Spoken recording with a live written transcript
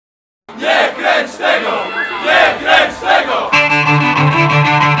Nie kręć tego! Nie kręć tego!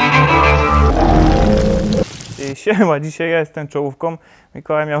 Siema, dzisiaj ja jestem czołówką.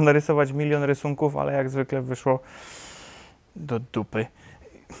 Mikołaj miał narysować 1 000 000 rysunków, ale jak zwykle wyszło do dupy.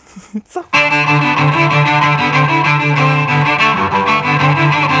 Co?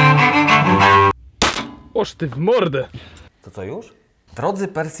 Oż ty w mordę! To co już? Drodzy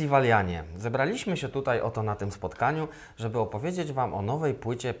Percivalianie, zebraliśmy się tutaj oto na tym spotkaniu, żeby opowiedzieć Wam o nowej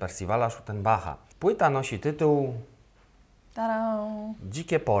płycie Percivala Schuttenbacha. Płyta nosi tytuł... Tadam.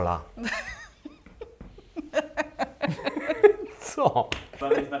 Dzikie Pola. Co?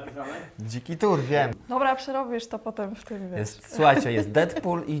 Co jest napisane? Dziki tur, wiem. Dobra, przerobisz to potem w tym, wiesz. Słuchajcie, jest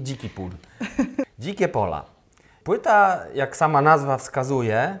Deadpool i Dziki Pool. Dzikie Pola. Płyta, jak sama nazwa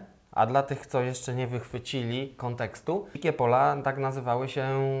wskazuje, a dla tych, co jeszcze nie wychwycili kontekstu, Dzikie Pola tak nazywały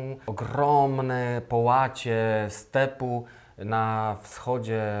się ogromne połacie stepu na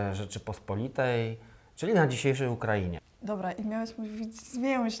wschodzie Rzeczypospolitej, czyli na dzisiejszej Ukrainie. Dobra, i miałeś mówić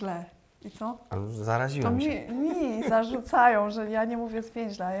zwięźle. I co? Zaraziłem To się. mi zarzucają, że ja nie mówię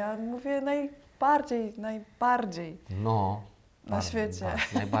zwięźle, ja mówię najbardziej No. na bardzo, świecie.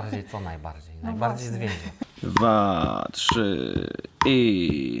 Najbardziej co najbardziej? No Najbardziej właśnie. zwięźle. 2, 3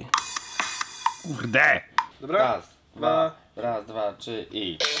 i... Kurde! Dobra? Raz, dwa, trzy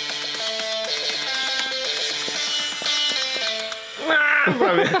i...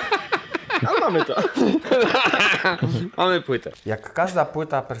 Prawie. Ale mamy to. Mamy płytę. Jak każda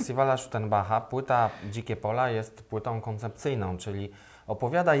płyta Percivala Schuttenbacha, płyta Dzikie Pola jest płytą koncepcyjną, czyli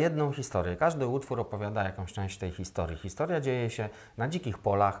opowiada jedną historię. Każdy utwór opowiada jakąś część tej historii. Historia dzieje się na dzikich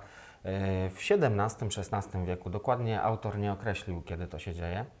polach w XVII-XVI wieku. Dokładnie autor nie określił, kiedy to się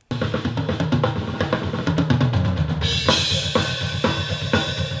dzieje.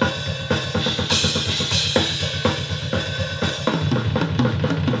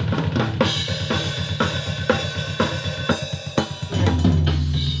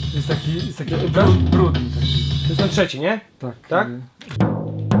 Jest taki brudny. To jest ten trzeci, nie? Tak. Tak?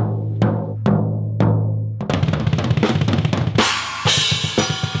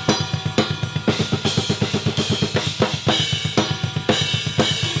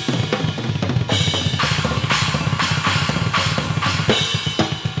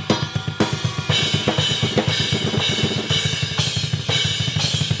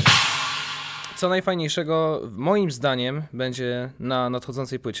 Co najfajniejszego, moim zdaniem, będzie na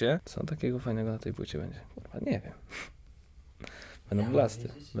nadchodzącej płycie. Co takiego fajnego na tej płycie będzie? Kurwa, nie wiem.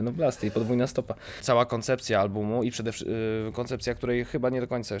 Będą blasty i podwójna stopa. Cała koncepcja albumu i przede wszystkim koncepcja, której chyba nie do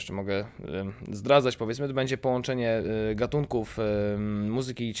końca jeszcze mogę zdradzać, powiedzmy, to będzie połączenie gatunków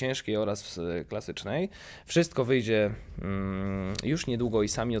muzyki ciężkiej oraz klasycznej. Wszystko wyjdzie już niedługo i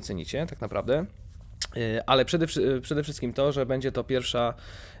sami ocenicie tak naprawdę. Ale przede wszystkim to, że będzie to pierwsza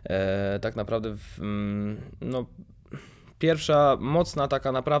tak naprawdę pierwsza mocna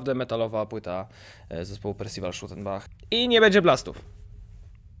taka naprawdę metalowa płyta zespołu Percival Schuttenbach. I nie będzie blastów.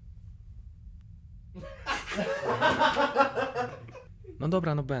 No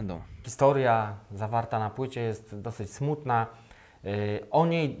dobra, no będą. Historia zawarta na płycie jest dosyć smutna. O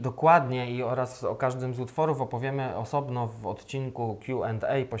niej dokładnie oraz o każdym z utworów opowiemy osobno w odcinku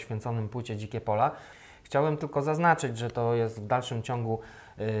Q&A poświęconym płycie Dzikie Pola. Chciałem tylko zaznaczyć, że to jest w dalszym ciągu,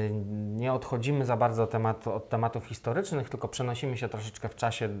 nie odchodzimy za bardzo od tematów historycznych, tylko przenosimy się troszeczkę w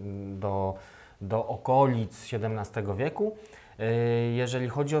czasie do okolic XVII wieku. Jeżeli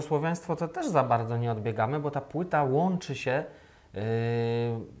chodzi o słowiaństwo, to też za bardzo nie odbiegamy, bo ta płyta łączy się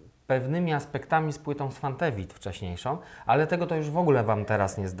pewnymi aspektami z płytą z Fantewit wcześniejszą, ale tego to już w ogóle Wam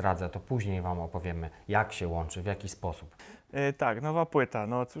teraz nie zdradzę, to później Wam opowiemy, jak się łączy, w jaki sposób. Tak, nowa płyta.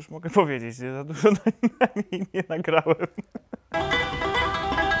 No cóż mogę powiedzieć, za dużo na niej nie nagrałem.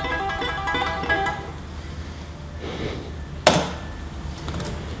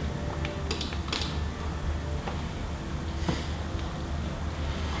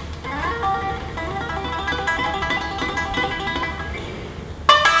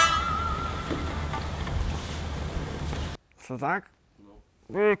 Co tak?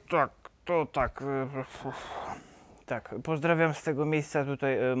 Tak, to tak. Tak, pozdrawiam z tego miejsca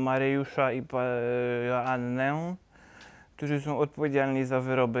tutaj Mariusza i Joannę, którzy są odpowiedzialni za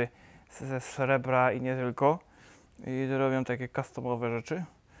wyroby ze srebra i nie tylko. I robią takie customowe rzeczy.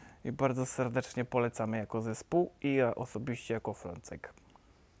 I bardzo serdecznie polecamy jako zespół i ja osobiście jako Francek.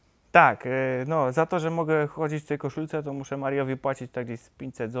 Tak, no za to, że mogę chodzić w tej koszulce, to muszę Mariowi płacić tak gdzieś z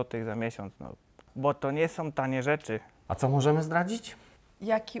 500 zł za miesiąc, no. Bo to nie są tanie rzeczy. A co możemy zdradzić?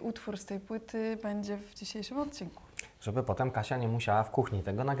 Jaki utwór z tej płyty będzie w dzisiejszym odcinku? Żeby potem Kasia nie musiała w kuchni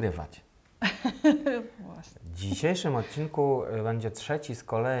tego nagrywać. Właśnie. W dzisiejszym odcinku będzie trzeci z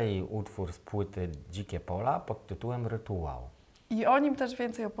kolei utwór z płyty Dzikie Pola pod tytułem Rytuał. I o nim też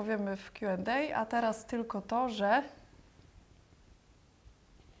więcej opowiemy w Q&A, a teraz tylko to, że...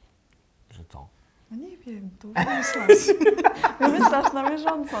 Że co? No nie wiem, tu wymyślasz. Wymyślasz na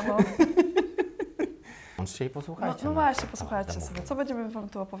bieżąco, no. Łączcie i posłuchajcie. No właśnie, posłuchajcie sobie, co będziemy Wam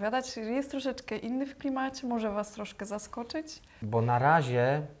tu opowiadać. Jest troszeczkę inny w klimacie, może Was troszkę zaskoczyć. Bo na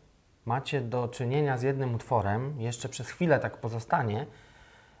razie macie do czynienia z jednym utworem, jeszcze przez chwilę tak pozostanie,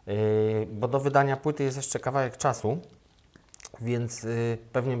 bo do wydania płyty jest jeszcze kawałek czasu, więc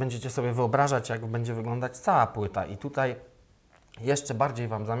pewnie będziecie sobie wyobrażać, jak będzie wyglądać cała płyta. I tutaj jeszcze bardziej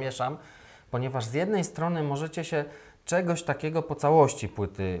Wam zamieszam, ponieważ z jednej strony możecie się czegoś takiego po całości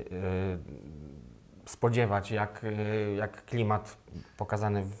płyty spodziewać, jak klimat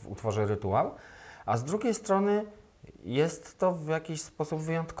pokazany w utworze Rytuał, a z drugiej strony jest to w jakiś sposób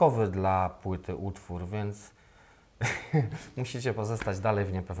wyjątkowy dla płyty utwór, więc musicie pozostać dalej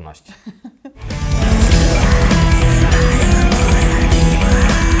w niepewności.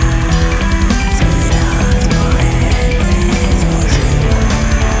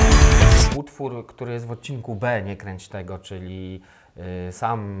 Utwór, który jest w odcinku B, Nie Kręć Tego, czyli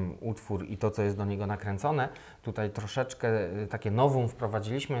sam utwór i to, co jest do niego nakręcone. Tutaj troszeczkę takie nowum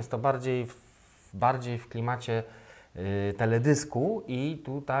wprowadziliśmy, jest to bardziej w klimacie teledysku i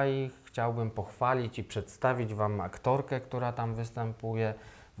tutaj chciałbym pochwalić i przedstawić Wam aktorkę, która tam występuje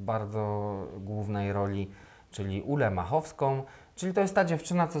w bardzo głównej roli, czyli Ulę Machowską, czyli to jest ta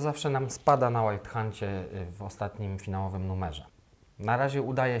dziewczyna, co zawsze nam spada na White Huncie w ostatnim finałowym numerze. Na razie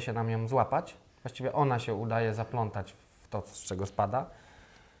udaje się nam ją złapać, właściwie ona się udaje zaplątać w to, z czego spada.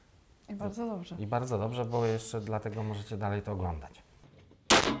 I bardzo dobrze. I bardzo dobrze, bo jeszcze dlatego możecie dalej to oglądać.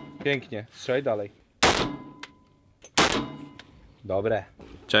 Pięknie, strzelaj dalej. Dobre.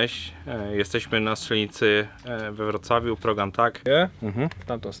 Cześć, jesteśmy na strzelnicy we Wrocławiu, Pro Gun TAC. W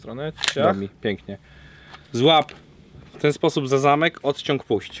tamtą stronę, ciach. Pięknie. Złap w ten sposób za zamek, odciąg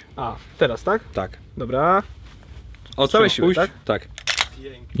puść. A, teraz tak? Tak. Dobra. Odciąg Całej siły, puść. tak? Tak.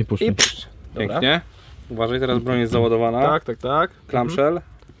 I puszczę. I puść. Pięknie. Uważaj, teraz broń jest załadowana. Tak, tak, tak. Clamshell.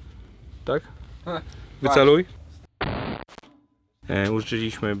 Tak. Wyceluj.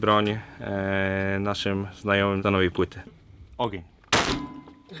 Użyliśmy broń naszym znajomym do nowej płyty. Ogień.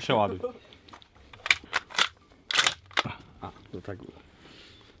 Przeładuj. To tak było.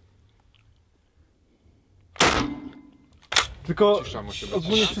 Tylko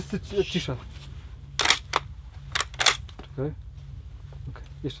ogólnie wszyscy cisza. Czekaj. Okej,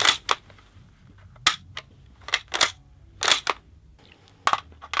 jeszcze.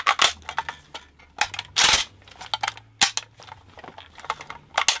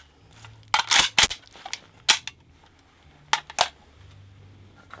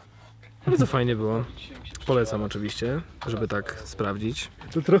 Bardzo fajnie było. Polecam oczywiście, żeby tak sprawdzić.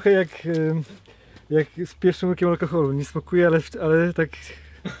 To trochę jak z pierwszym łykiem alkoholu. Nie smakuje, ale tak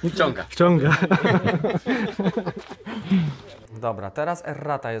wciąga. Dobra, teraz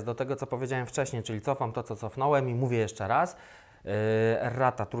errata jest do tego, co powiedziałem wcześniej, czyli cofam to, co cofnąłem i mówię jeszcze raz.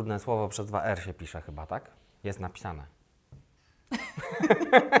 Errata, trudne słowo, przez 2 R się pisze chyba, tak? Jest napisane.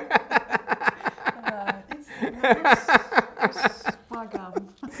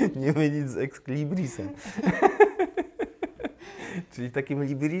 Nie mylić z Exlibrisem. Czyli takim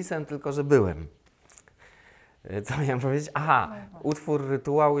librisem, tylko że byłem. Co miałem powiedzieć? Aha, utwór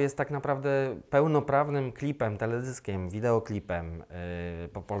Rytuał jest tak naprawdę pełnoprawnym klipem, teledyskiem, wideoklipem,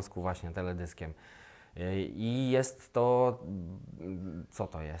 po polsku właśnie teledyskiem. I jest to... co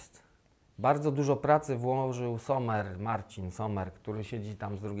to jest? Bardzo dużo pracy włożył Marcin Somerlik, który siedzi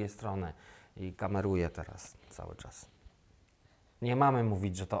tam z drugiej strony i kameruje teraz cały czas. Nie mamy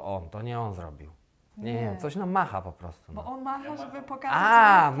mówić, że to on, to nie on zrobił. Nie, coś nam macha po prostu. Bo on macha, żeby pokazać...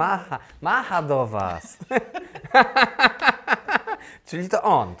 A, macha do was. Czyli to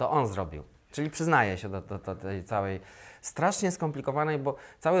on zrobił. Czyli przyznaje się do tej całej strasznie skomplikowanej, bo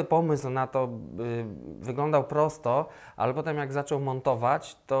cały pomysł na to wyglądał prosto, ale potem jak zaczął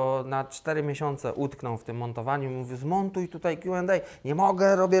montować, to na 4 miesiące utknął w tym montowaniu i mówił: zmontuj tutaj Q&A, nie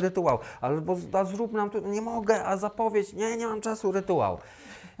mogę, robię rytuał, albo zrób nam tu, nie mogę, a zapowiedź, nie mam czasu, rytuał.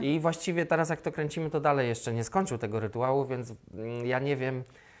 I właściwie teraz jak to kręcimy, to dalej jeszcze nie skończył tego rytuału, więc ja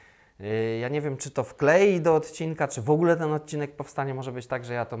nie wiem, czy to wklei do odcinka, czy w ogóle ten odcinek powstanie. Może być tak,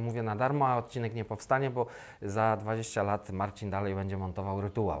 że ja to mówię na darmo, a odcinek nie powstanie, bo za 20 lat Marcin dalej będzie montował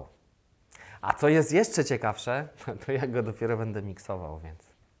rytuał. A co jest jeszcze ciekawsze, to ja go dopiero będę miksował,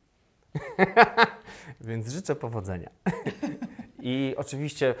 więc... więc życzę powodzenia. I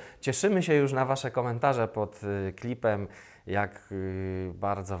oczywiście cieszymy się już na Wasze komentarze pod klipem. jak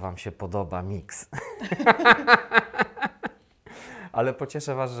bardzo Wam się podoba miks. Ale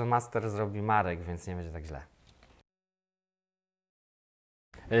pocieszę Was, że master zrobi Marek, więc nie będzie tak źle.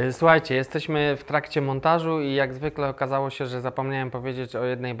 Słuchajcie, jesteśmy w trakcie montażu i jak zwykle okazało się, że zapomniałem powiedzieć o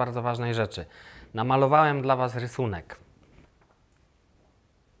jednej bardzo ważnej rzeczy. Namalowałem dla Was rysunek.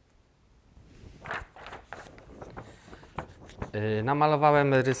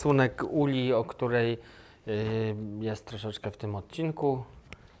 Namalowałem rysunek uli, o której jest troszeczkę w tym odcinku.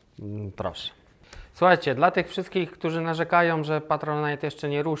 Proszę. Słuchajcie, dla tych wszystkich, którzy narzekają, że Patronite jeszcze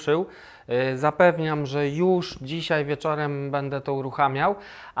nie ruszył, zapewniam, że już dzisiaj wieczorem będę to uruchamiał,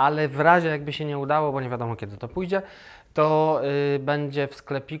 ale w razie jakby się nie udało, bo nie wiadomo kiedy to pójdzie, to będzie w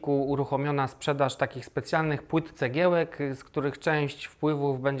sklepiku uruchomiona sprzedaż takich specjalnych płyt cegiełek, z których część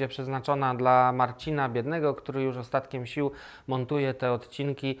wpływów będzie przeznaczona dla Marcina biednego, który już ostatkiem sił montuje te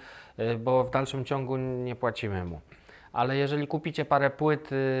odcinki, bo w dalszym ciągu nie płacimy mu. Ale jeżeli kupicie parę płyt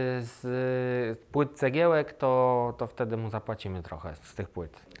z płyt cegiełek, to wtedy mu zapłacimy trochę z tych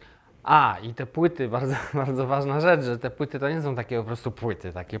płyt. A, i te płyty, bardzo ważna rzecz, że te płyty to nie są takie po prostu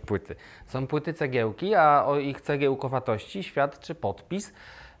płyty, takie płyty. Są płyty cegiełki, a o ich cegiełkowatości świadczy podpis.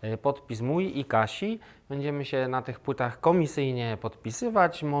 Podpis mój i Kasi. Będziemy się na tych płytach komisyjnie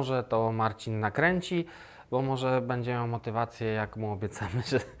podpisywać. Może to Marcin nakręci, bo może będzie miał motywację, jak mu obiecamy,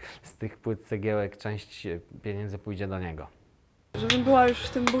 że z tych płyt cegiełek część pieniędzy pójdzie do niego. Żebym była już w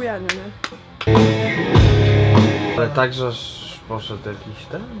tym bujaniu, nie? Ale także poszedł jakiś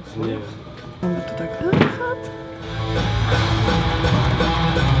ten? Nie wiem. Mamy tu tak...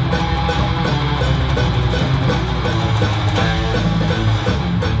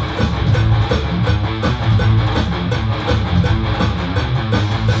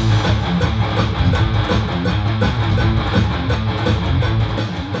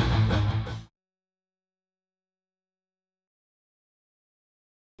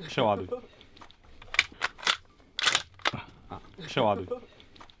 Przeładuj. Przeładuj.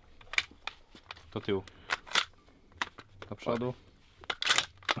 Do tyłu. Do przodu.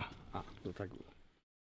 No tak.